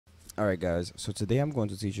Alright guys, so today I'm going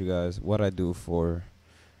to teach you guys what I do for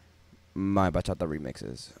my bachata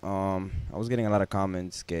remixes. I was getting a lot of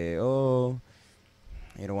comments que, oh,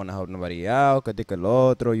 you don't want to help nobody out, que te que el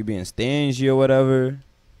otro, you being stingy or whatever.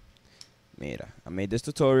 Mira, I made this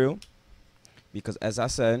tutorial because as I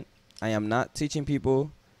said, I am not teaching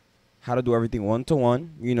people how to do everything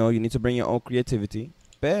one-to-one. You know, you need to bring your own creativity.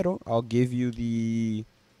 Pero I'll give you the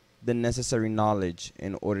necessary knowledge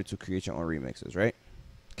in order to create your own remixes, right?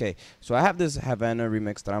 Okay, so I have this Havana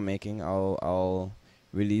remix that I'm making. I'll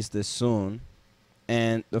release this soon.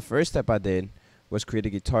 And the first step I did was create a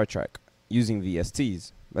guitar track using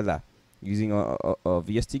VSTs, ¿verdad? Using a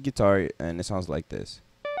VST guitar, and it sounds like this.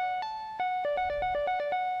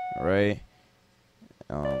 All right.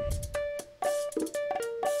 Right.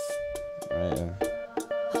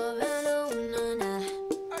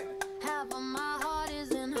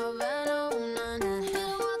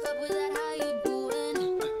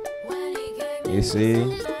 You see?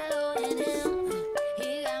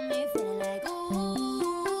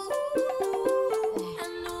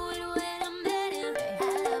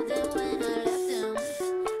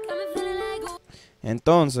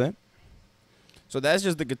 Entonces, so that's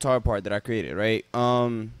just the guitar part that I created, right?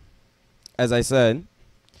 As I said,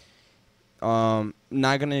 not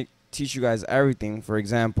gonna teach you guys everything. For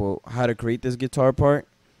example, how to create this guitar part.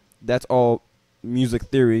 That's all music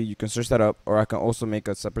theory. You can search that up, or I can also make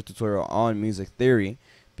a separate tutorial on music theory,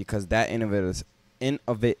 because that in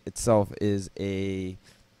of it itself is a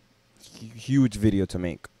huge video to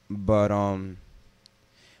make. But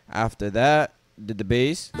after that, did the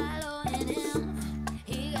bass.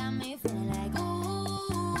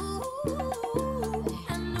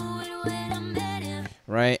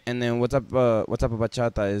 Right, and then what type of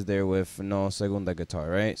bachata is there with no segunda guitar,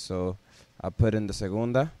 right? So I put in the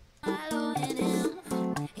segunda.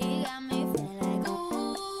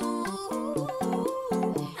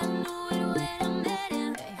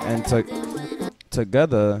 And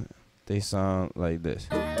together they sound like this.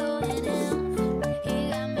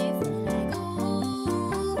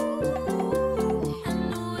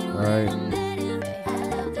 Right.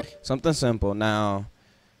 Something simple. Now,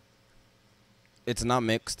 it's not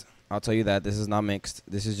mixed. I'll tell you that this is not mixed.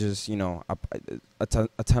 This is just, you know, a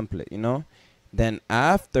template, you know. Then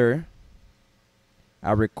after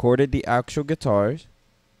I recorded the actual guitars,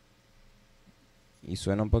 y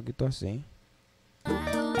suena un poquito así.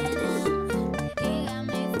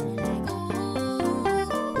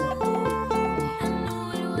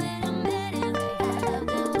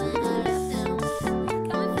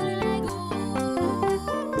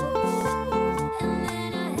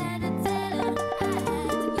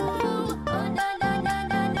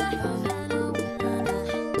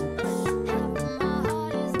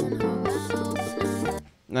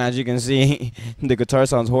 Now, as you can see, the guitar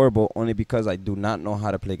sounds horrible only because I do not know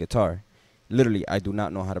how to play guitar. Literally, I do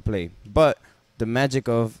not know how to play. But the magic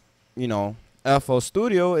of, you know, FL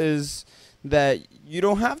Studio is that you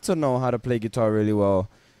don't have to know how to play guitar really well.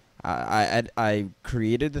 I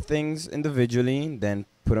created the things individually, then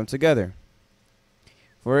put them together.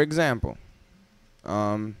 For example,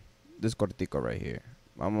 this cortico right here.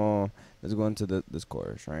 Let's go into this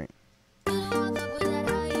chorus, right?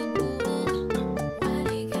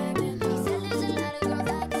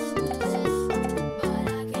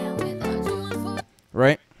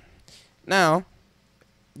 Right? Now,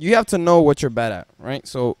 you have to know what you're bad at, right?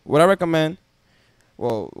 So what I recommend,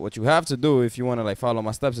 well, what you have to do if you want to like follow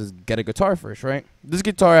my steps is get a guitar first, right? This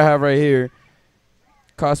guitar I have right here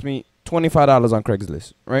cost me $25 on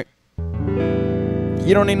Craigslist, right?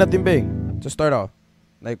 You don't need nothing big to start off.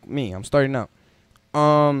 Like me, I'm starting out.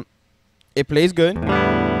 It plays good,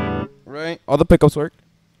 right? All the pickups work.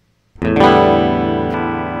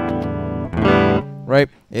 Right,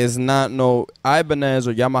 it's not no Ibanez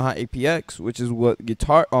or Yamaha APX, which is what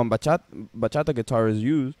bachata guitars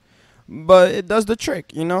use, but it does the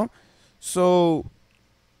trick, you know. So,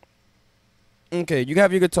 okay, you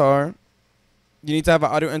have your guitar. You need to have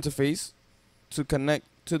an audio interface to connect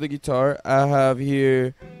to the guitar. I have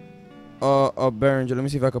here a Behringer. Let me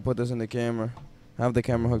see if I can put this in the camera. I have the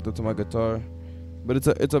camera hooked up to my guitar, but it's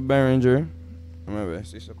a Behringer. Remember,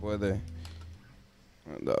 si se puede.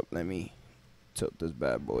 Hold up, let me tilt this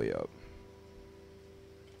bad boy up.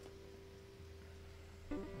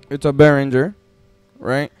 It's a Behringer,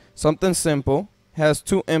 right? Something simple. Has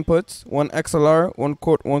two inputs, one XLR,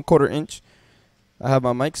 one quarter inch. I have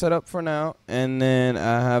my mic set up for now, and then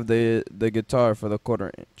I have the guitar for the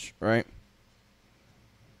quarter inch, right?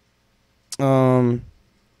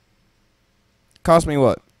 Cost me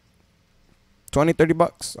what? 20, 30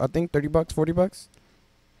 bucks? I think 30 bucks, 40 bucks.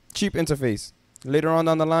 Cheap interface. Later on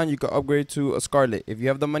down the line, you can upgrade to a Scarlet. If you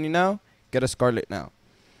have the money now, get a Scarlet now.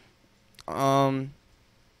 And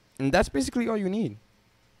that's basically all you need.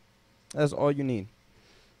 That's all you need.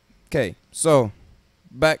 Okay, so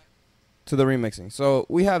back to the remixing. So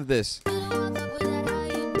we have this,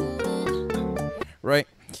 right?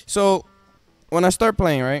 So when I start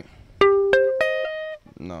playing, right?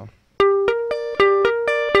 No.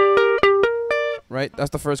 Right? That's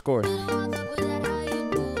the first chord.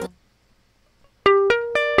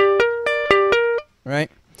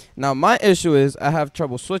 Right? Now my issue is I have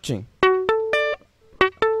trouble switching.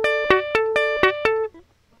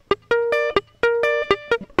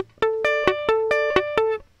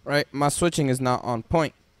 Right? My switching is not on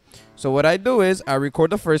point. So what I do is I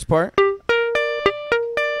record the first part.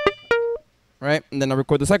 Right? And then I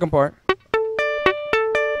record the second part.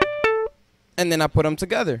 And then I put them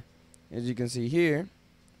together. As you can see here,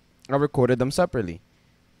 I recorded them separately.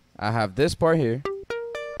 I have this part here.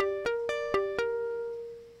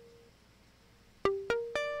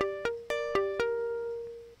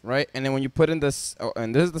 Right? And then when you put in this, oh,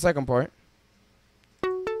 and this is the second part.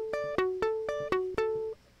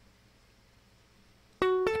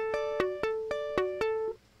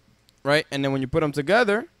 Right? And then when you put them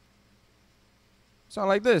together, sound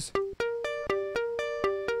like this.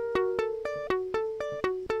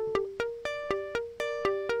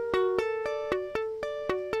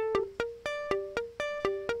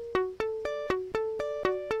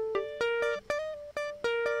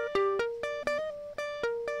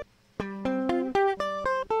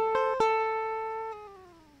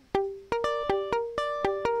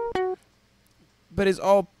 But it's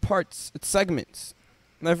all parts, it's segments.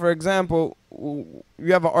 Like for example,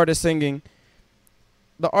 you have an artist singing.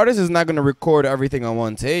 The artist is not going to record everything on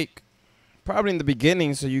one take. Probably in the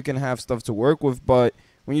beginning so you can have stuff to work with. But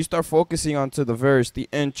when you start focusing onto the verse, the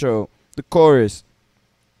intro, the chorus,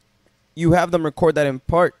 you have them record that in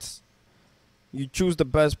parts. You choose the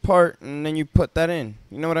best part and then you put that in.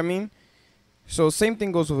 You know what I mean? So same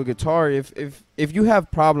thing goes with a guitar. If you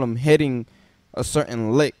have problem hitting a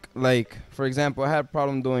certain lick, like for example, I had a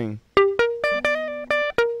problem doing,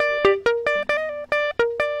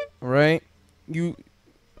 right?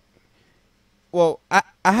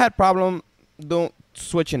 I had problem don't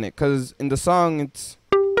switching it because in the song it's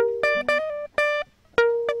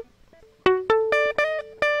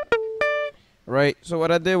right. So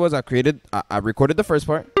what I did was I recorded the first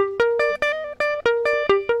part,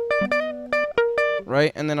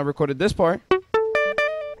 right, and then I recorded this part,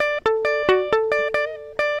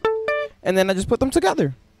 and then I just put them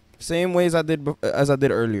together, same way as I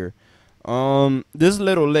did earlier. This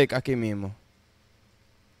little lick aquí mismo.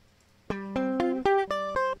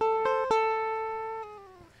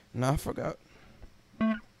 No, I forgot.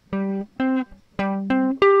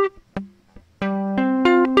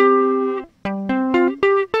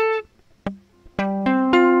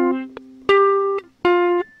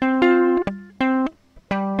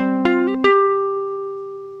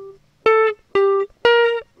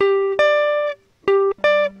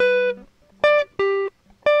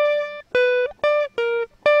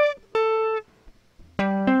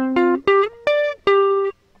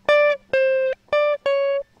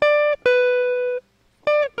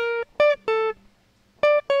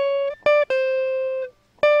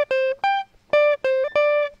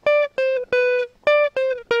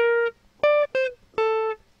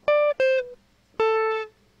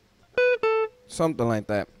 Something like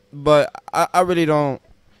that. But I really don't.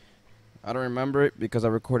 I don't remember it because I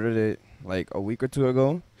recorded it like a week or two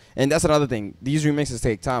ago. And that's another thing. These remixes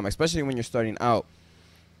take time, especially when you're starting out.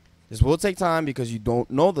 This will take time because you don't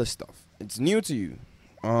know this stuff. It's new to you.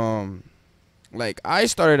 Like I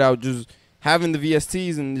started out just having the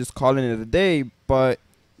VSTs and just calling it a day. But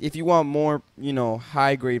if you want more,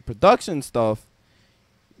 high grade production stuff,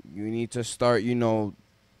 you need to start,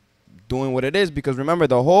 doing what it is. Because remember,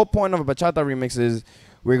 the whole point of a bachata remix is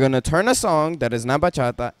we're going to turn a song that is not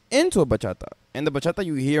bachata into a bachata. And the bachata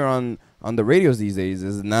you hear on the radios these days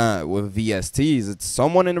is not with VSTs. It's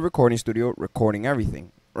someone in the recording studio recording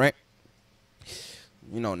everything, right?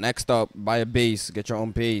 Next up, buy a bass, get your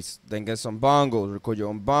own bass. Then get some bongos, record your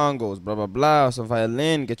own bongos, blah, blah, blah. Some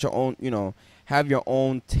violin, get your own, have your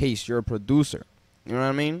own taste. You're a producer. You know what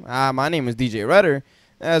I mean? My name is DJ Redder.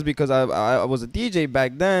 That's because I was a DJ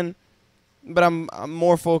back then. But I'm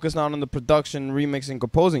more focused on the production, remixing,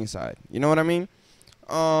 composing side. You know what I mean?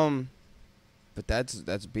 But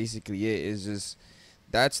that's basically it. It's just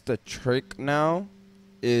that's the trick now.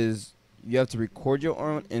 Is you have to record your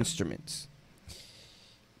own instruments.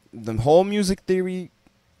 The whole music theory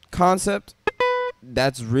concept,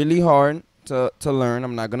 that's really hard to learn.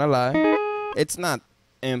 I'm not gonna lie. It's not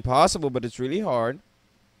impossible, but it's really hard.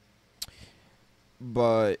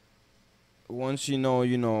 But once you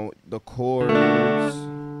know the chords.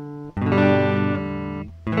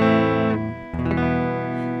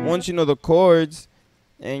 Once you know the chords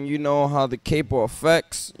and you know how the capo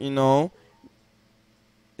affects, it's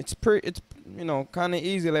kind of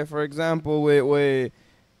easy. Like for example, with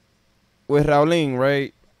Raulin,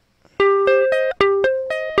 right?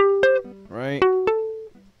 Right.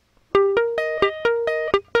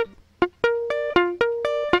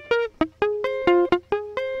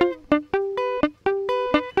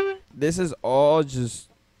 This is all just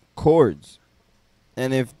chords,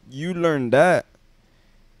 and if you learn that,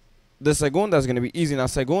 the segunda is gonna be easy. Now,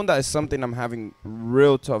 segunda is something I'm having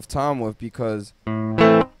real tough time with because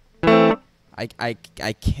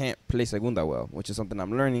I can't play segunda well, which is something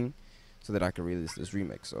I'm learning so that I can release this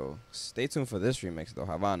remix. So stay tuned for this remix though.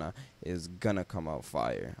 Havana is gonna come out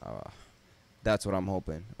fire. That's what I'm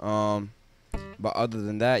hoping. But other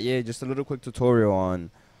than that, yeah, just a little quick tutorial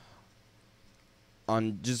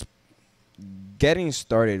on just getting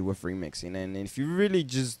started with remixing. And if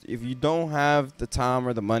you don't have the time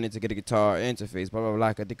or the money to get a guitar interface, blah blah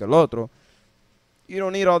blah, que tica el otro, you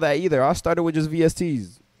don't need all that either. I started with just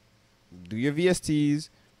VSTs. Do your VSTs,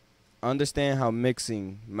 understand how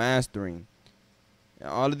mixing, mastering, and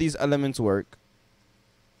all of these elements work.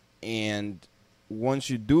 And once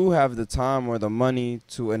you do have the time or the money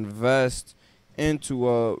to invest into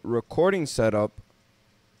a recording setup,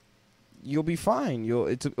 you'll be fine.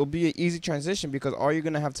 It'll be an easy transition because all you're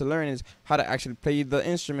gonna have to learn is how to actually play the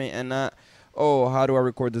instrument and not, oh, how do I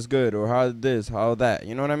record this good, or how this, how that.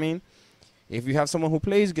 You know what I mean? If you have someone who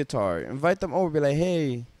plays guitar, invite them over. Be like,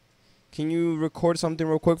 hey, can you record something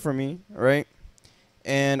real quick for me, right?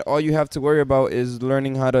 And all you have to worry about is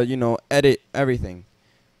learning how to, edit everything.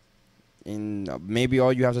 And maybe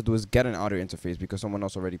all you have to do is get an audio interface because someone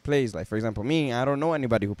else already plays. Like, for example, me, I don't know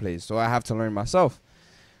anybody who plays, so I have to learn myself.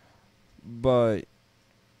 But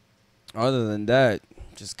other than that,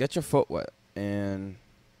 just get your foot wet. And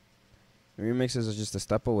remixes are just a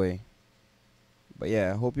step away. But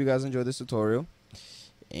yeah, I hope you guys enjoyed this tutorial.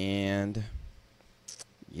 And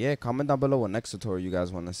yeah, comment down below what next tutorial you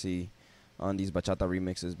guys want to see on these bachata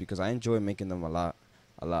remixes because I enjoy making them a lot.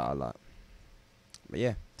 But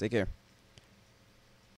yeah, take care.